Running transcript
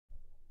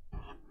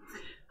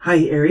Hi,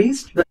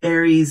 Aries, the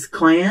Aries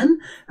clan,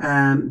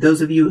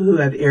 those of you who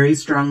have Aries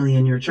strongly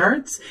in your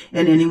charts,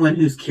 and anyone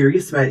who's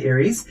curious about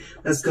Aries,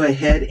 let's go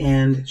ahead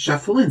and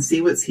shuffle and see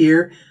what's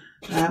here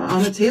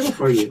on the table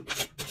for you.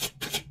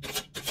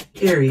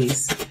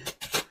 Aries,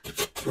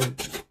 for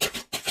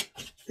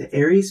the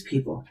Aries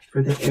people,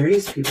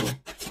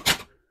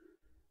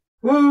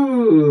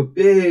 Woo,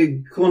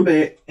 big clump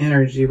of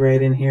energy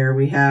right in here.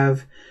 We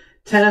have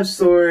 10 of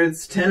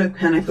Swords, 10 of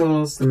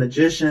Pentacles, the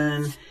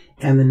Magician,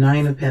 and the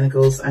 9 of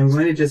Pentacles. I'm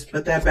going to just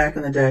put that back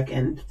in the deck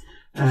and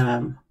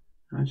I'll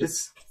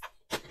just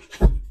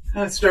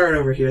start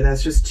over here.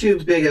 That's just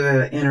too big of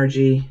an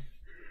energy.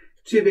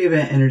 Too big of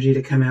an energy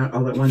to come out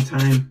all at one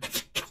time.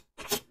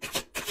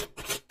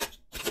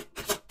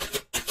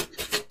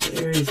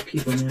 The Aries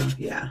people now.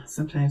 Yeah,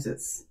 sometimes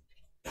it's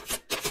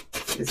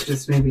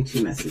just maybe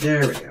too messy.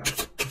 There we go.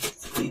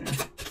 It's cleaner.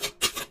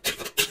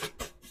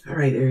 All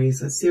right,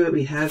 Aries, let's see what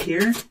we have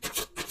here.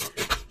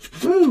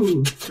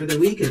 Woo! For the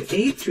week of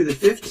 8th through the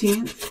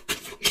 15th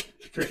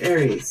for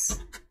Aries.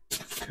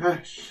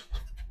 Gosh.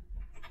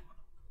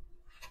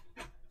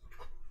 All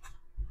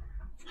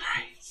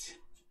right.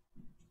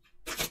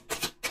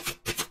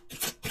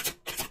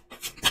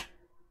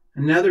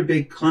 Another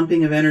big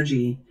clumping of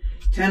energy.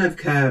 10 of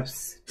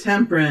Cups,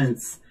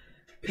 Temperance,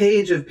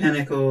 Page of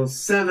Pentacles,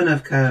 7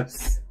 of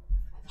Cups.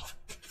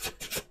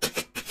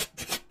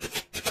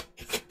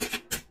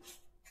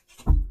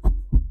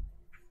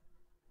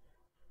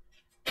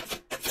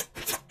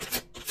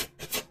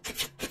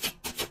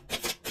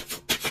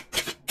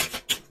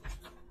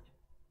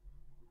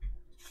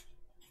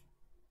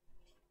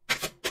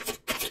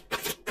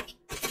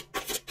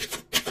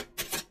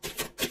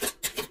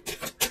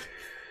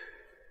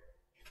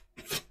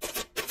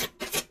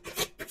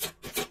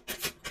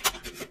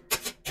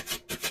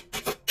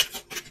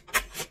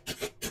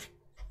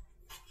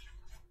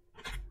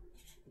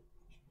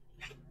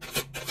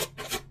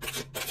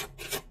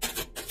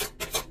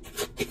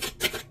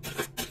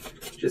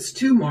 Just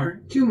two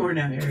more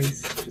now,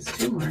 Aries. Just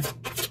 2 more.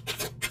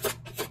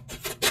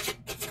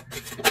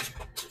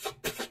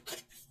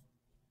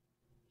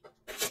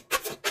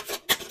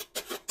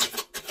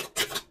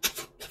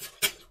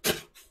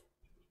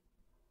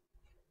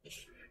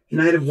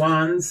 Knight of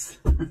Wands.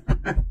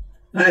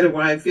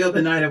 I feel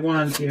the Knight of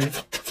Wands here.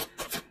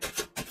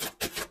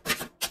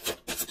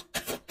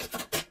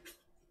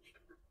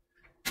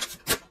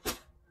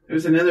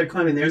 There's another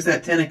climbing. There's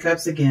that 10 of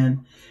Cups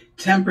again.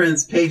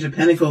 Temperance, Page of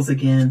Pentacles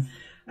again.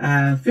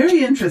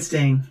 Very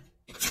interesting.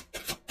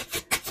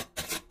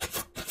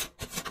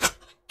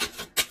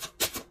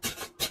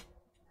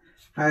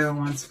 Five of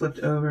Wands flipped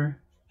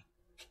over.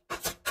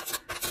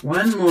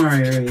 One more,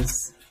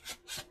 Aries.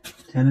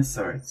 10 of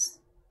Swords.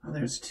 Oh,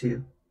 there's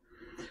 2.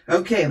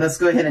 Okay, let's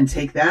go ahead and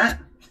take that.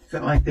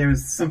 Felt like there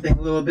was something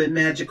a little bit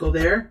magical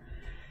there.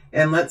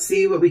 And let's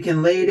see what we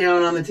can lay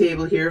down on the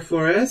table here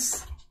for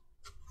us.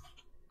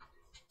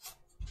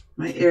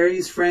 My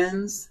Aries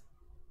friends.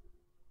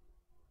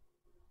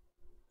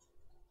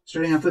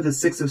 Starting off with the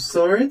 6 of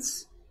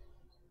Swords,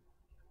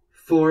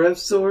 4 of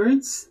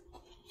Swords,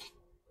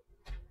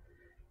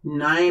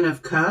 9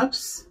 of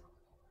Cups,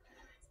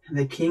 and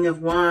the King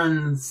of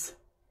Wands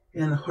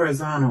in the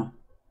horizontal.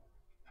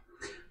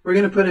 We're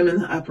going to put him in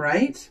the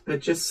upright,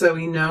 but just so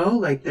we know,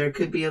 like there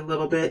could be a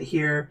little bit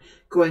here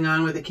going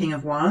on with the King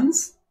of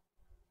Wands.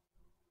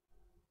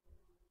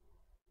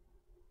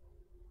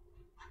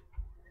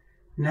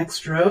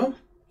 Next row,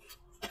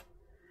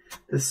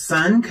 the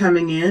Sun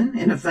coming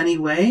in a funny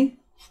way.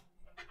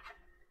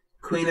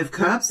 Queen of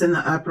Cups in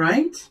the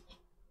upright.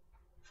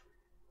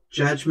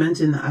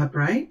 Judgment in the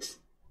upright.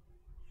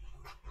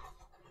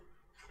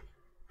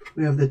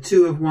 We have the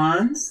 2 of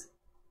Wands.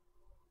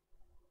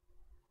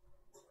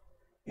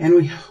 And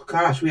we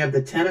have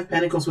the 10 of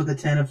Pentacles with the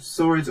 10 of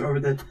Swords over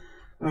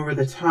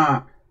the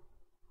top.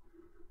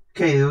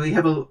 Okay, we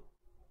have a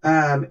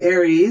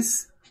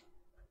Aries.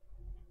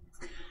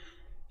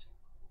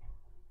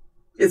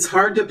 It's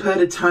hard to put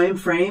a time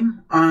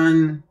frame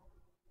on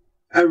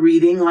a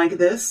reading like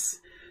this.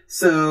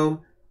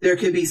 So there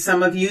could be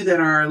some of you that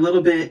are a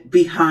little bit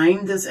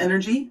behind this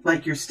energy,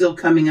 like you're still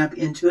coming up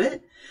into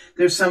it.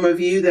 There's some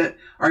of you that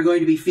are going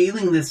to be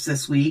feeling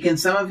this week, and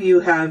some of you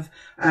have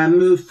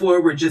moved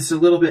forward just a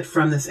little bit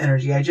from this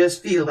energy. I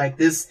just feel like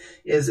this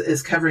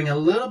is covering a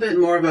little bit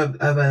more of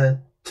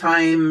a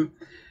time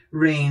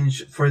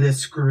range for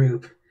this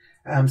group.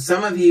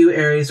 Some of you,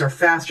 Aries, are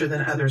faster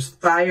than others.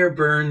 Fire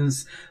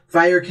burns.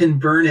 Fire can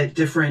burn at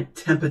different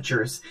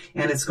temperatures,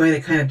 and it's going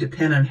to kind of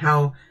depend on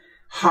how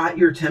hot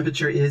your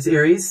temperature is,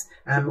 Aries,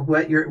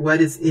 what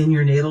is in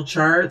your natal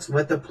charts,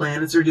 what the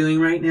planets are doing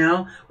right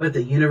now, what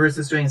the universe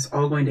is doing. It's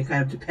all going to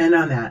kind of depend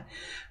on that.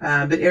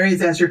 But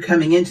Aries, as you're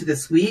coming into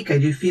this week, I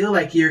do feel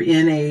like you're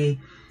in a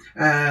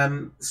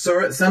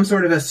some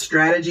sort of a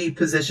strategy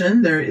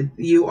position. There,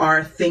 you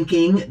are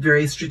thinking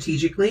very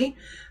strategically.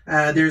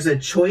 There's a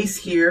choice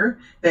here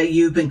that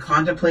you've been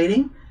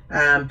contemplating.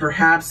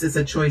 Perhaps it's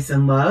a choice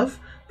in love.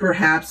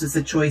 Perhaps it's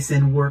a choice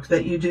in work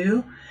that you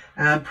do.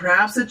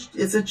 Perhaps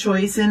it's a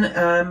choice in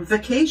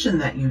vacation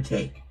that you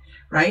take,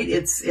 right?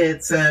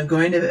 It's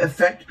going to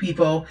affect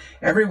people,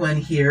 everyone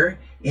here,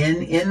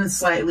 in a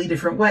slightly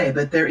different way.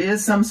 But there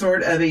is some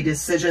sort of a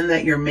decision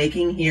that you're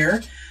making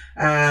here.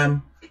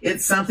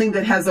 It's something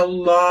that has a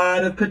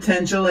lot of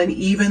potential, and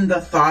even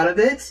the thought of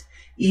it,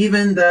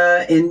 even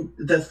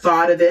the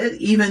thought of it,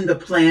 even the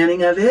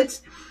planning of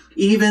it,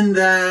 even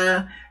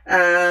the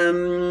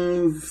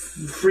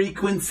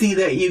frequency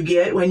that you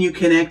get when you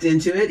connect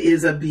into it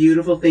is a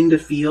beautiful thing to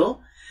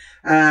feel.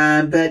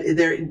 But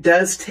there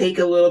does take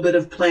a little bit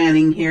of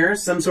planning here,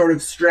 some sort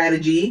of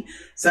strategy,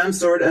 some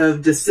sort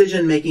of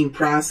decision-making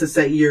process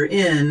that you're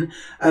in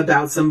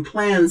about some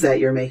plans that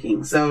you're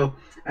making. So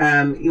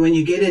when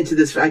you get into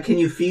this, can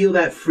you feel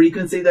that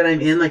frequency that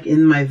I'm in, like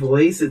in my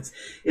voice?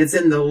 It's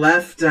in the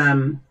left,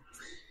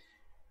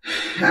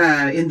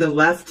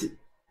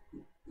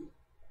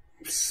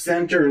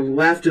 center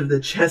left of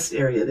the chest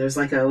area. There's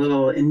like a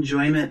little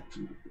enjoyment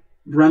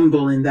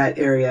rumble in that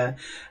area.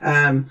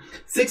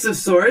 Six of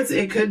Swords,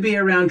 it could be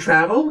around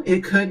travel.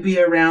 It could be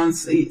around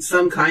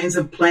some kinds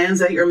of plans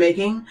that you're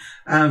making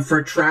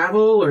for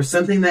travel, or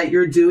something that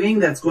you're doing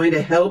that's going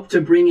to help to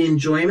bring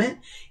enjoyment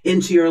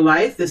into your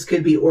life. This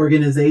could be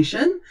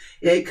organization.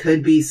 It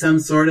could be some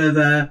sort of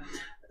a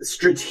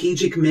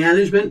strategic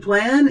management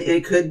plan.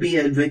 It could be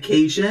a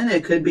vacation.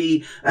 It could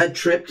be a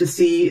trip to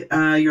see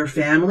your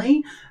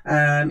family.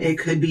 It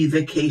could be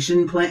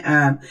vacation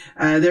plan.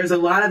 There's a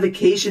lot of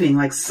vacationing,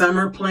 like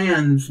summer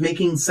plans,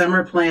 making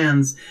summer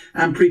plans,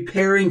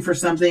 preparing for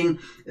something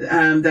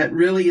that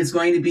really is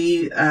going to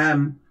be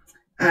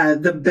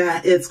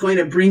it's going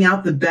to bring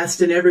out the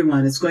best in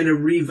everyone. It's going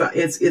to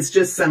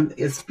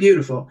it's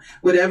beautiful.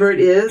 Whatever it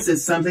is,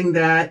 it's something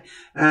that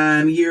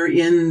you're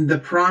in the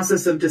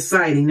process of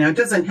deciding. Now, it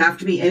doesn't have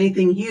to be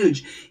anything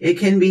huge. It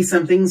can be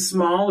something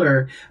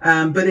smaller,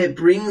 but it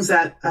brings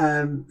that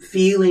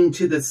feeling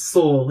to the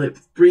soul. It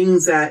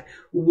brings that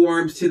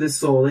warmth to the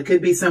soul. It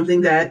could be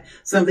something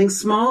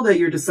small that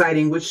you're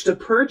deciding which to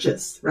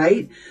purchase,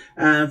 right?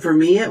 For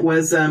me, it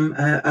was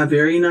a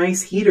very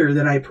nice heater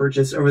that I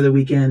purchased over the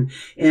weekend,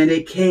 and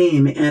it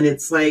came, and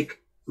it's like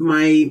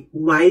my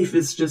life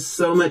is just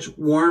so much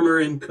warmer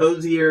and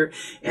cozier,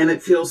 and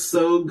it feels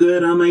so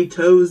good on my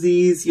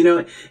toesies, you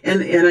know,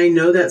 and I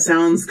know that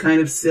sounds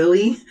kind of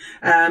silly,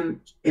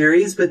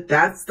 Aries, but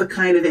that's the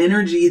kind of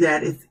energy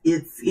that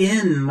it's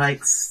in,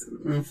 like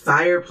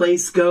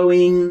fireplace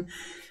going,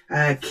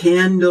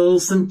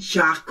 candles, some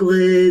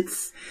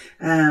chocolates,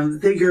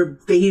 your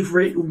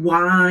favorite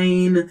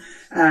wine.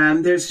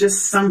 There's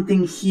just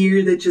something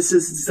here that just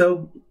is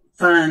so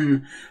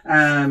fun.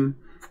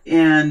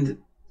 And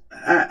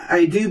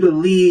I do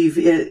believe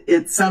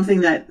it's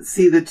something that,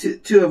 see, the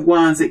two of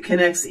Wands, it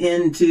connects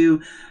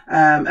into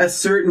a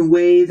certain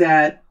way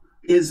that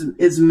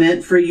is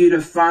meant for you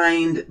to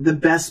find the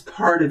best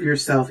part of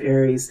yourself,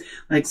 Aries.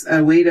 Like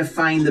a way to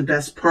find the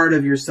best part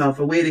of yourself,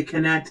 a way to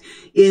connect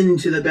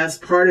into the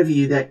best part of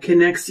you that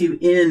connects you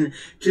in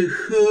to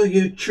who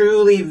you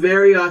truly,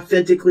 very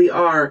authentically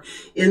are,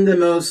 in the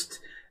most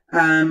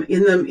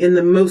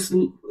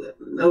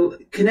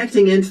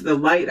connecting into the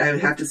light. I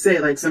would have to say,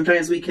 like,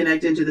 sometimes we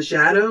connect into the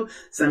shadow,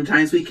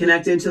 sometimes we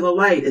connect into the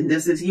light, and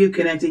this is you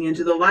connecting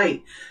into the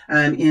light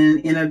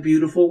in a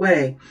beautiful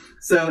way.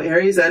 So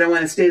Aries, I don't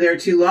want to stay there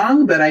too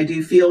long, but I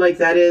do feel like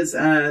that is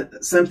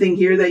something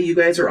here that you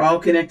guys are all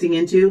connecting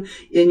into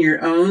in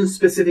your own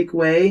specific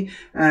way.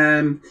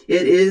 It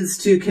is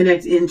to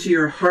connect into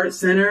your heart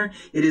center.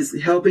 It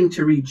is helping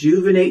to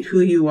rejuvenate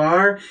who you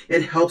are.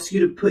 It helps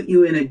you to put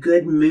you in a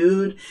good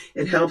mood.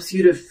 It helps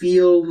you to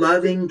feel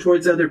loving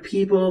towards other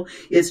people.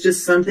 It's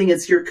just something,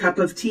 it's your cup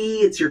of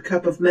tea. It's your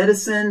cup of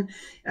medicine.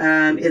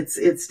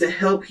 It's to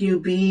help you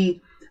be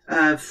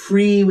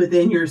free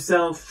within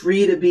yourself,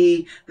 free to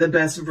be the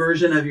best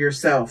version of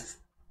yourself.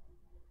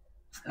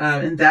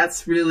 And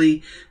that's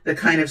really the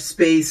kind of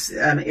space,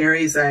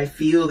 Aries, I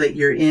feel that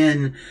you're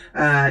in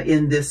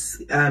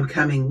this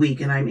coming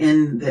week. And I'm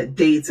in the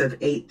dates of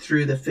 8th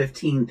through the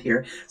 15th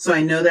here. So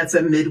I know that's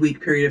a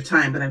midweek period of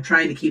time, but I'm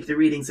trying to keep the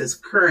readings as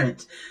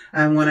current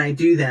when I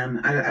do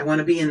them. I want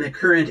to be in the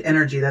current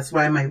energy. That's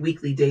why my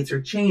weekly dates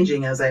are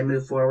changing as I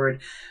move forward,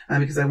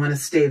 because I want to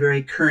stay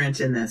very current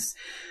in this.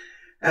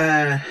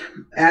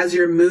 As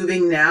you're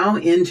moving now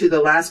into the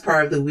last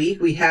part of the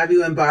week, we have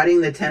you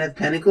embodying the 10 of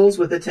Pentacles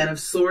with the 10 of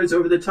Swords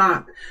over the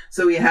top.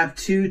 So we have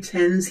two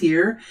 10s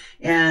here,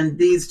 and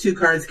these two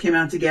cards came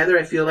out together.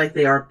 I feel like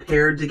they are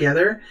paired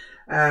together.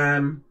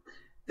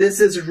 This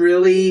is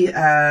really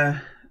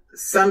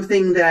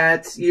something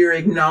that you're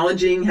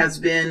acknowledging has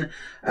been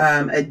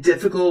a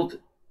difficult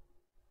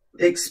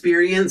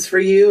experience for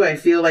you. I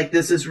feel like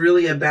this is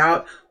really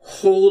about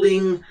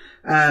holding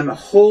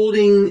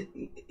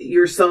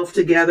yourself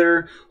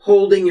together,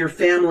 holding your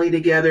family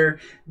together,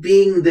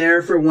 being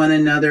there for one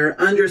another,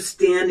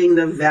 understanding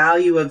the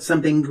value of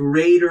something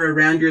greater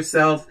around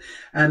yourself,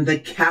 the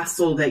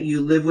castle that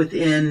you live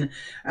within,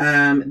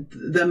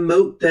 the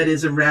moat that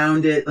is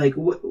around it. Like,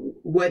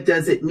 what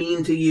does it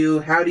mean to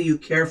you? How do you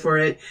care for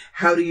it?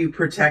 How do you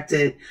protect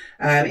it?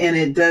 And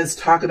it does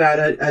talk about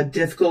a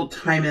difficult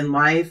time in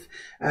life.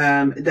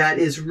 That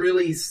is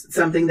really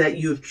something that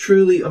you've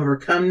truly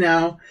overcome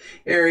now,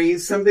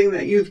 Aries, something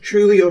that you've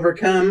truly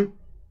overcome.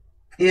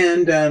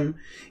 And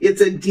it's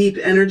a deep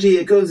energy.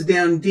 It goes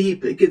down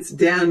deep. It gets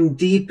down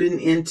deep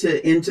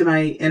into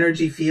my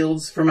energy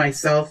fields for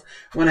myself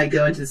when I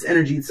go into this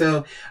energy.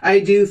 So I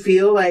do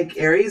feel like,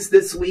 Aries,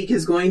 this week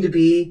is going to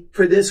be,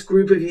 for this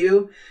group of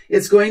you,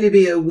 it's going to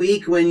be a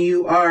week when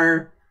you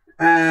are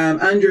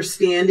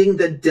understanding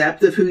the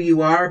depth of who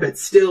you are, but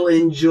still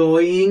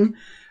enjoying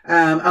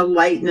a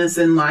lightness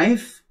in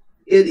life.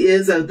 It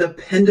is the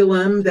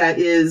pendulum that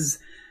is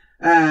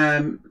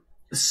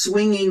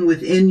swinging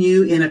within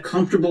you in a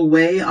comfortable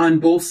way on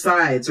both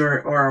sides,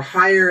 or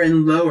higher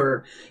and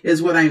lower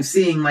is what I'm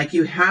seeing. Like,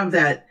 you have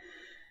that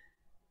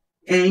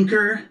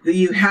anchor,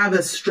 you have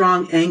a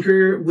strong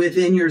anchor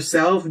within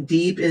yourself,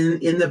 deep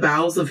in the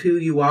bowels of who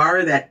you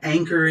are. That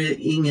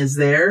anchoring is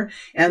there,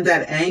 and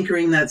that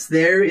anchoring that's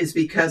there is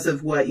because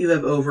of what you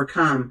have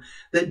overcome.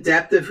 The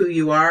depth of who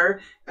you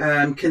are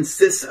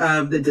consists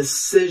of the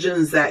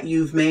decisions that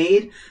you've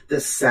made, the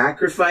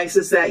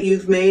sacrifices that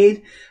you've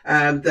made,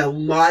 the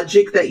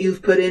logic that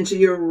you've put into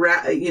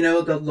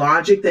the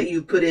logic that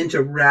you put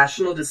into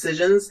rational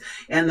decisions,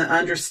 and the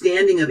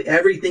understanding of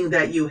everything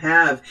that you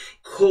have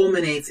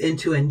culminates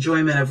into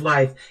enjoyment of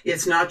life.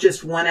 It's not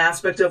just one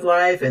aspect of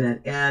life,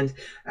 and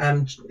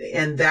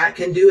that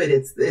can do it.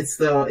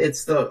 It's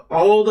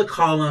all the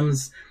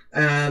columns.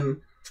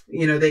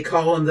 They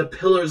call them the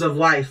pillars of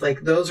life.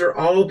 Like, those are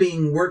all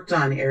being worked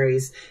on,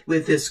 Aries,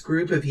 with this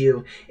group of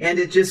you. And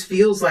it just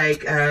feels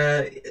like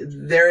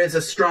there is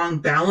a strong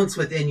balance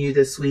within you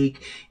this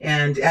week.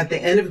 And at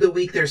the end of the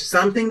week, there's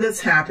something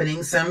that's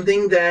happening,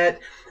 something that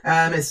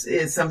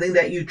is something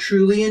that you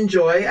truly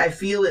enjoy. I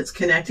feel it's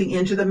connecting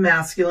into the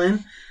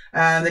masculine.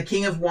 The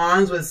King of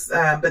Wands was,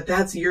 but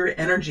that's your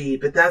energy,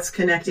 but that's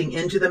connecting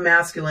into the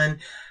masculine.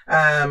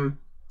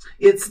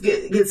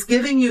 It's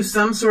giving you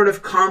some sort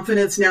of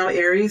confidence now,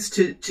 Aries,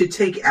 to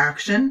take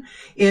action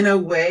in a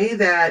way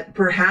that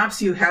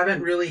perhaps you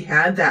haven't really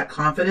had that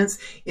confidence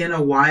in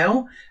a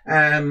while.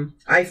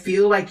 I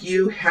feel like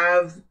you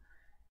have,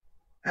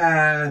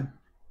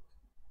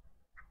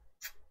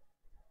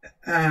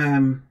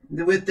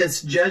 with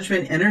this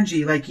judgment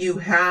energy, like, you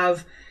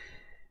have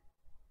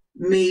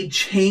made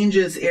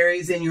changes,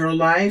 Aries, in your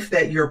life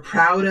that you're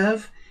proud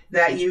of,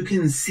 that you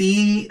can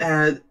see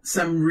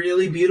some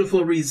really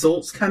beautiful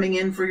results coming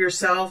in for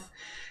yourself.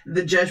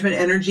 The judgment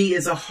energy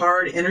is a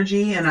hard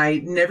energy, and I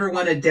never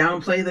want to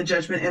downplay the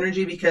judgment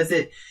energy, because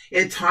it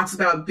talks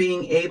about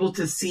being able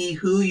to see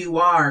who you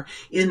are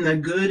in the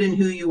good in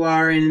who you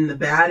are and in the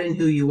bad in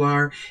who you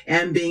are,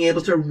 and being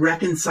able to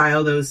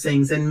reconcile those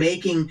things and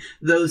making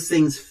those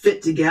things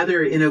fit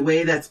together in a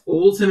way that's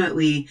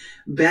ultimately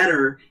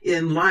better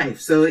in life.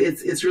 So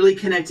it's really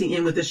connecting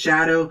in with the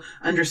shadow,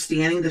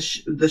 understanding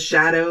the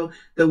shadow,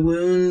 the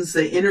wounds,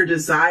 the inner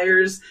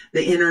desires,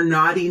 the inner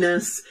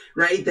naughtiness,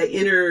 right? The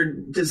inner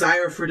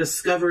desire for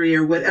discovery,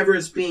 or whatever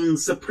is being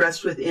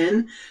suppressed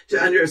within,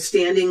 to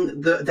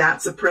understanding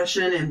that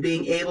suppression and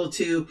being able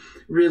to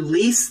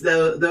release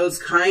those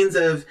kinds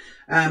of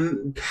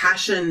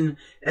passion,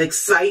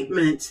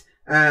 excitement,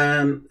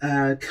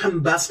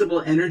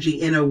 combustible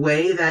energy in a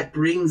way that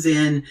brings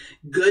in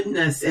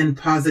goodness and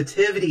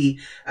positivity.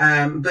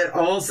 But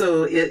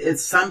also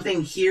it's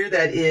something here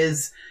that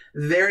is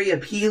very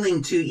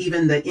appealing to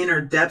even the inner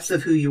depths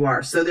of who you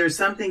are. So there's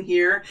something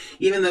here,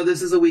 even though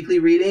this is a weekly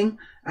reading,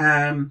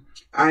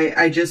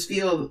 I just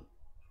feel,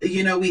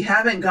 we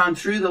haven't gone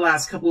through the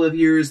last couple of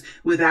years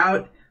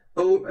without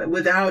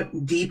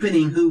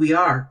deepening who we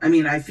are. I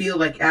mean, I feel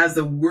like as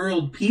the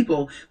world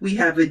people, we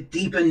have it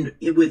deepened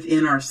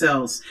within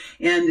ourselves.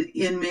 And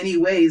in many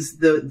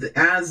ways,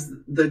 as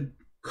the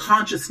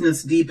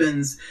consciousness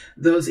deepens,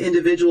 those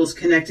individuals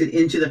connected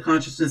into the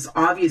consciousness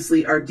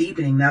obviously are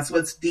deepening. That's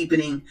what's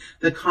deepening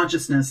the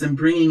consciousness and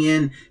bringing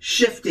in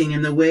shifting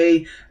in the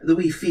way that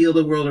we feel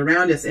the world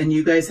around us. And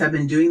you guys have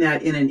been doing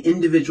that in an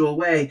individual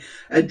way,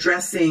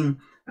 addressing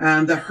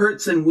the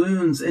hurts and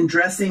wounds, and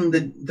addressing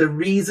the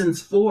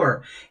reasons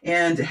for,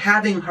 and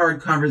having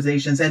hard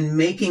conversations and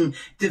making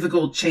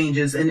difficult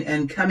changes,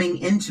 and coming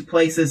into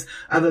places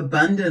of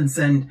abundance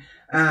and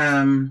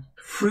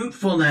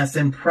fruitfulness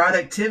and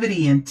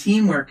productivity and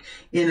teamwork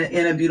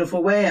in a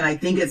beautiful way. And I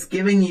think it's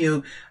giving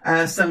you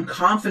some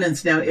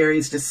confidence now,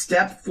 Aries, to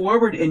step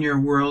forward in your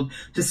world,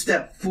 to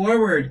step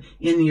forward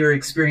in your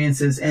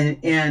experiences,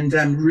 and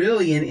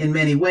really in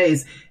many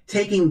ways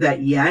taking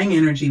that yang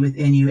energy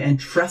within you and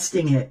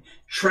trusting it,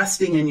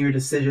 trusting in your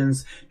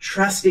decisions,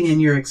 trusting in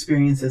your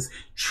experiences,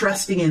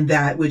 trusting in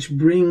that which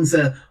brings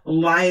a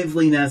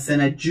liveliness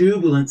and a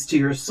jubilance to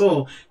your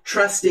soul,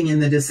 trusting in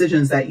the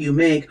decisions that you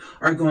make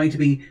are going to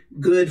be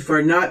good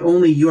for not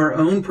only your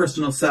own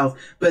personal self,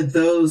 but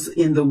those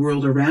in the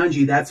world around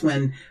you. That's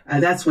when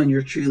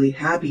you're truly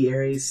happy,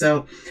 Aries.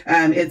 So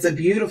it's a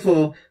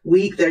beautiful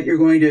week that you're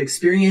going to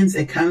experience.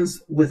 It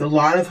comes with a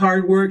lot of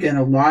hard work and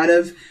a lot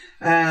of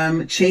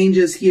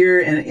changes here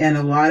and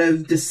a lot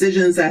of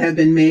decisions that have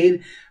been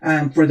made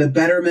for the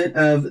betterment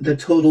of the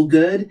total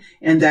good.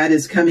 And that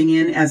is coming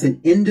in as an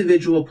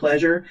individual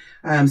pleasure,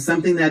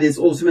 something that is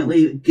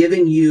ultimately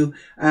giving you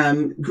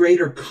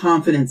greater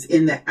confidence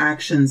in the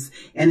actions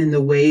and in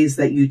the ways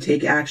that you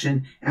take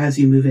action as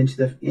you move into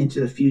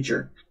the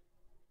future.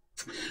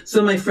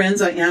 So my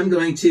friends, I am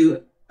going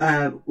to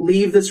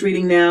leave this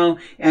reading now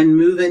and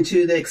move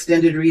into the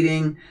extended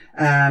reading.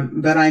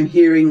 But I'm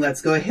hearing,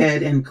 let's go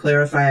ahead and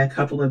clarify a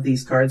couple of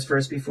these cards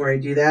first before I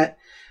do that.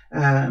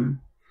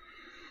 I'm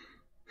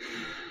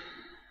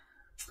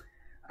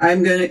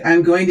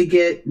going to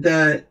get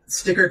the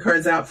sticker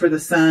cards out for the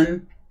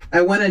sun. I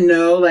want to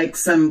know I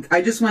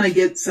just want to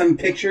get some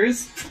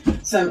pictures,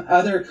 some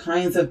other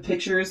kinds of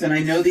pictures. And I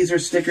know these are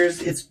stickers.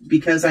 It's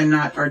because I'm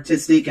not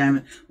artistic. I'm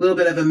a little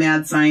bit of a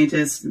mad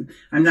scientist.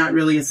 I'm not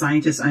really a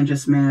scientist. I'm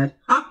just mad.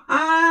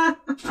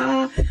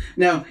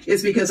 No,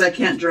 it's because I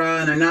can't draw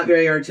and I'm not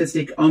very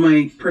artistic. All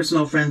my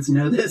personal friends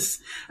know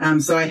this.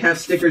 So I have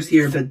stickers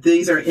here, but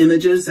these are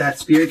images that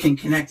spirit can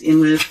connect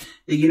in with,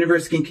 the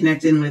universe can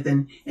connect in with,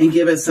 and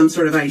give us some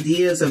sort of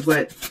ideas of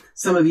what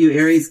some of you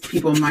Aries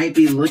people might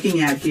be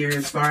looking at here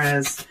as far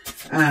as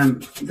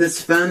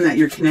this fun that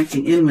you're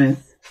connecting in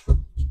with.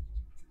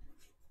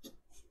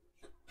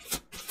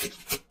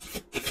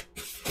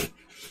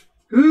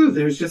 Ooh,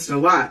 there's just a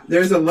lot.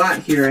 There's a lot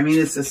here. I mean,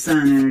 it's the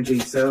sun energy.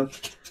 So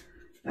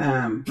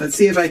let's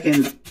see if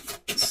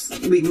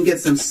we can get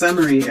some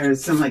summary or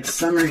some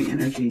summary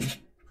energy.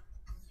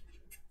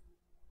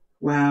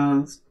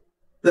 Wow.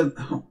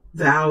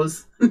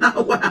 Vows,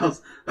 not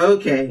wows.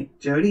 Okay,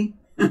 Jody.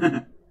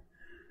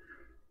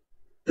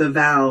 The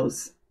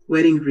vows,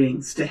 wedding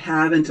rings, to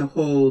have and to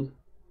hold.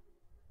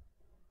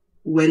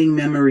 Wedding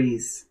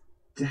memories,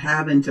 to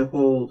have and to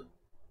hold.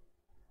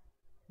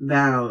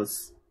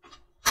 Vows.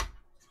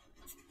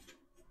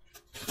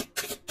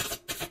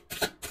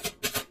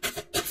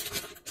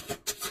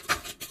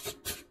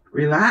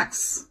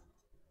 Relax.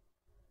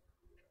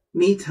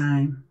 Me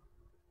time.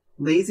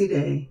 Lazy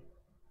day.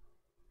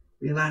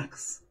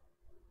 Relax.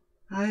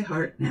 I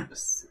heart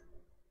naps.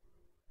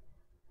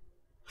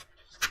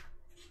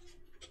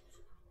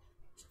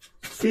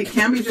 See, it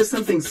can be just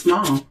something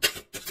small.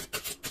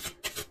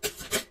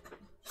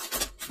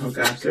 Oh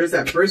gosh, there's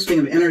that bursting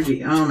of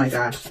energy. Oh my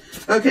gosh.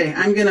 Okay,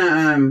 I'm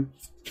gonna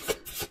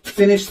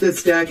finish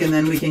this deck and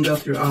then we can go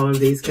through all of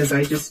these because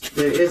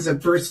there is a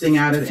bursting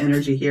out of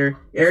energy here.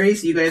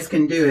 Aries, you guys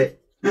can do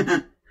it.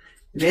 If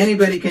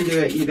anybody can do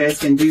it, you guys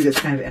can do this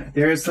kind of energy.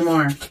 There is some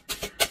more.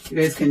 You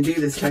guys can do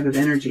this type of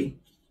energy.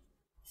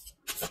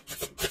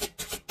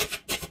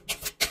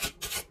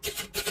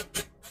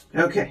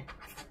 Okay,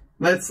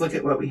 let's look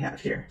at what we have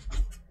here.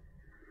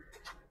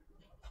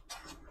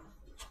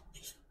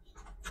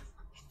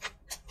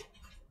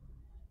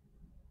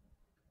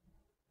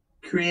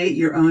 Create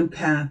your own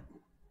path.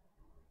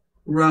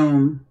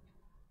 Roam.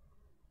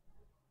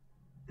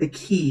 The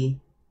key.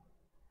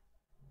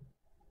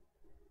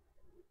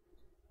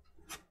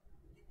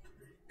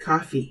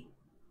 Coffee.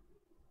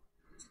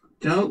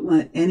 Don't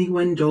let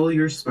anyone dull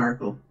your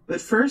sparkle.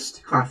 But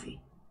first, coffee.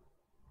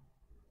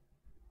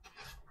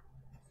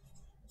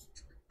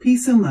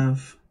 Peace and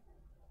love.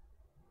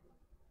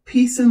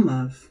 Peace and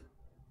love.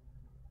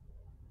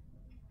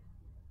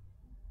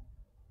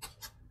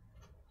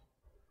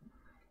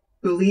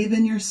 Believe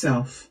in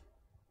yourself.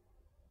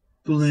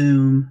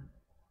 Bloom.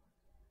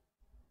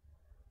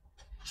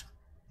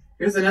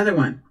 Here's another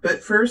one.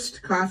 But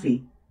first,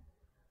 coffee.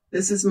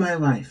 This is my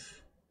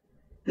life.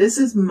 This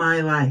is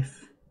my life.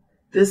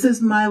 This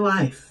is my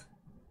life.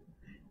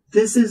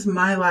 This is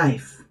my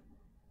life.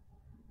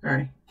 All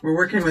right. We're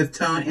working with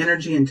tone,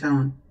 energy and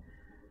tone.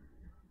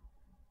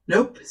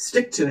 Nope.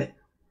 Stick to it.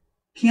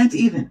 Can't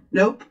even.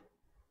 Nope.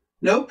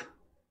 Nope.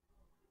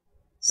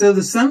 So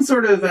there's some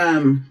sort of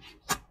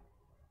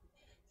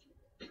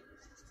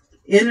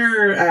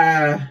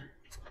inner,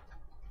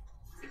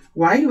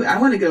 why do I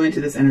want to go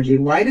into this energy?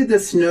 Why did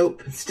this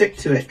nope, stick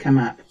to it come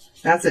up?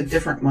 That's a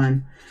different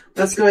one.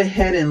 Let's go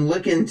ahead and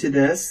look into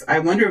this. I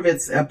wonder if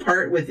it's a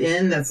part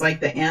within that's like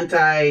the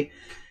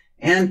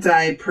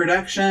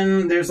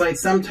anti-production.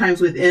 There's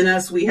sometimes within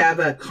us we have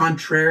a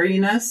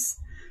contrariness.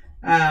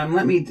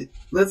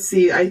 Let's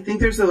see. I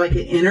think there's an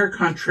inner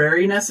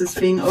contrariness is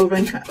being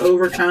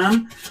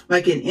overcome,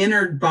 like an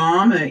inner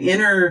bomb, an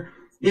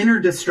inner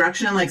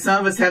destruction. Like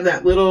some of us have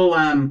that little,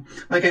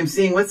 like I'm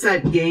seeing, what's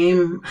that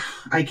game?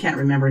 I can't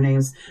remember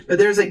names, but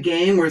there's a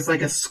game where it's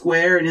like a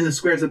square, and in the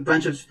square is a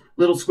bunch of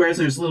little squares,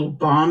 and there's little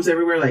bombs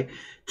everywhere, like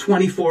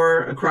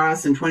 24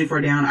 across and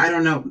 24 down. I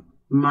don't know.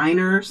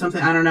 minor or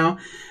something. I don't know.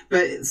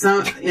 But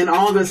in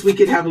all of us, we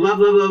could have love,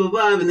 love, love, love,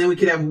 love. And then we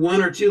could have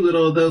one or two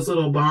those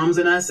little bombs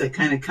in us that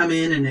kind of come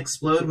in and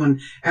explode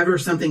whenever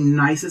something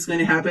nice is going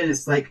to happen.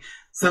 It's like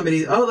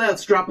somebody, oh,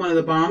 let's drop one of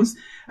the bombs.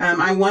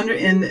 I wonder,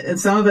 and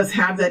some of us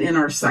have that in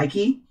our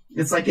psyche.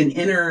 It's like an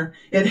inner,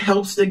 it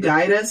helps to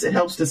guide us. It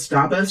helps to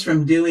stop us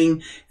from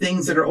doing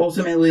things that are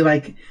ultimately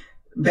like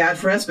bad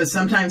for us. But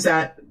sometimes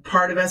that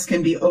part of us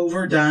can be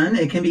overdone.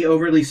 It can be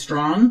overly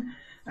strong.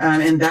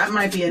 And that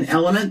might be an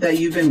element that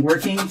you've been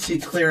working to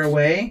clear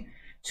away.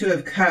 Two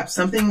of Cups,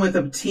 something with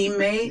a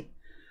teammate.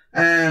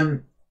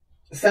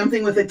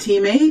 Something with a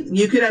teammate.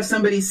 You could have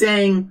somebody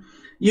saying,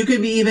 you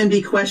could even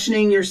be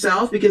questioning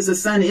yourself, because the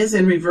sun is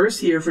in reverse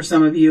here for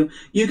some of you.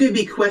 You could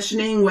be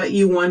questioning what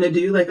you want to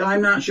do. Like, oh,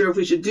 I'm not sure if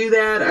we should do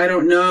that. I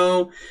don't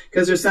know.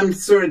 Because there's some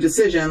sort of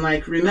decision.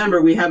 Like,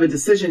 remember, we have a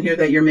decision here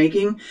that you're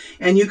making.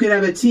 And you could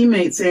have a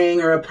teammate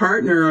saying, or a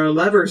partner or a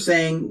lover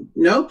saying,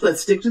 nope,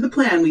 let's stick to the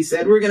plan. We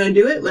said we're going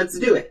to do it. Let's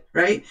do it.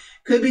 Right?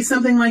 Could be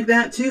something like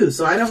that too.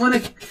 So I don't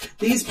want to,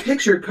 these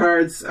picture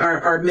cards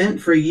are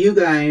meant for you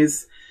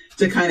guys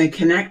to kind of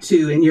connect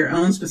to in your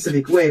own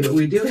specific way, but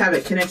we do have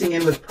it connecting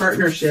in with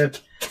partnership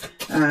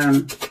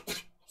and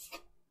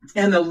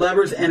the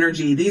Lover's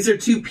energy. These are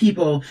two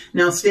people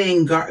now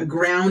staying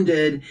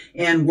grounded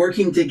and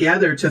working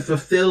together to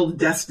fulfill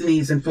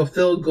destinies and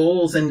fulfill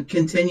goals and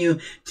continue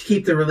to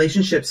keep the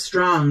relationship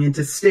strong and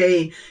to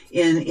stay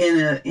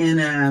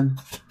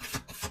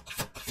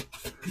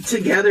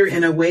together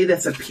in a way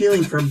that's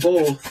appealing for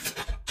both.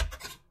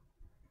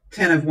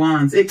 Ten of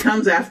Wands. It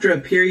comes after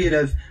a period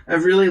of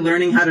really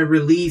learning how to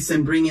release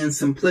and bring in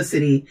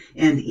simplicity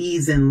and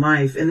ease in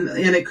life. And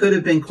it could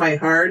have been quite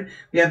hard.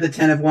 We have the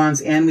Ten of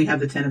Wands and we have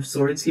the Ten of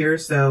Swords here.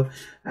 So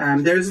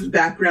there's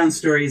background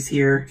stories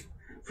here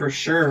for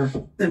sure.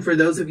 And for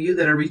those of you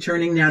that are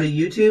returning now to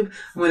YouTube,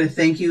 I want to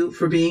thank you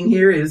for being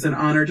here. It is an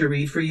honor to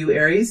read for you,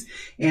 Aries.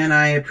 And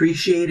I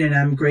appreciate and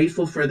I'm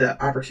grateful for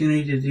the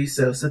opportunity to do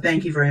so. So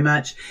thank you very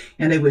much.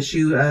 And I wish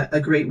you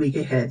a great week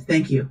ahead.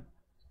 Thank you.